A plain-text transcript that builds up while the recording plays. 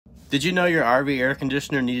Did you know your RV air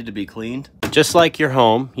conditioner needed to be cleaned? Just like your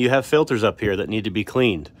home, you have filters up here that need to be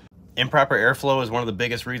cleaned. Improper airflow is one of the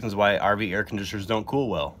biggest reasons why RV air conditioners don't cool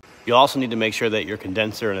well. You'll also need to make sure that your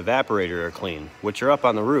condenser and evaporator are clean, which are up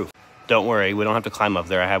on the roof. Don't worry, we don't have to climb up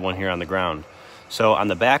there. I have one here on the ground. So on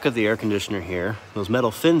the back of the air conditioner here, those metal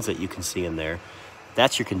fins that you can see in there,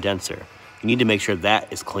 that's your condenser. You need to make sure that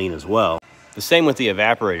is clean as well. The same with the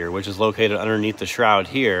evaporator, which is located underneath the shroud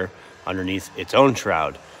here, underneath its own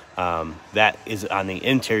shroud. That is on the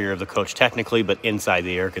interior of the coach technically, but inside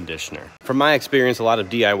the air conditioner. From my experience, a lot of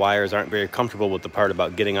DIYers aren't very comfortable with the part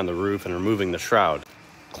about getting on the roof and removing the shroud.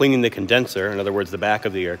 Cleaning the condenser, in other words, the back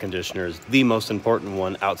of the air conditioner, is the most important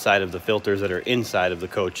one outside of the filters that are inside of the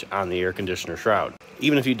coach on the air conditioner shroud.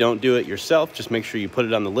 Even if you don't do it yourself, just make sure you put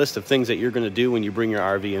it on the list of things that you're going to do when you bring your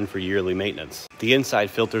RV in for yearly maintenance. The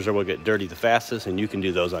inside filters are what get dirty the fastest, and you can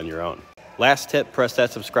do those on your own. Last tip, press that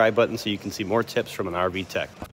subscribe button so you can see more tips from an RV tech.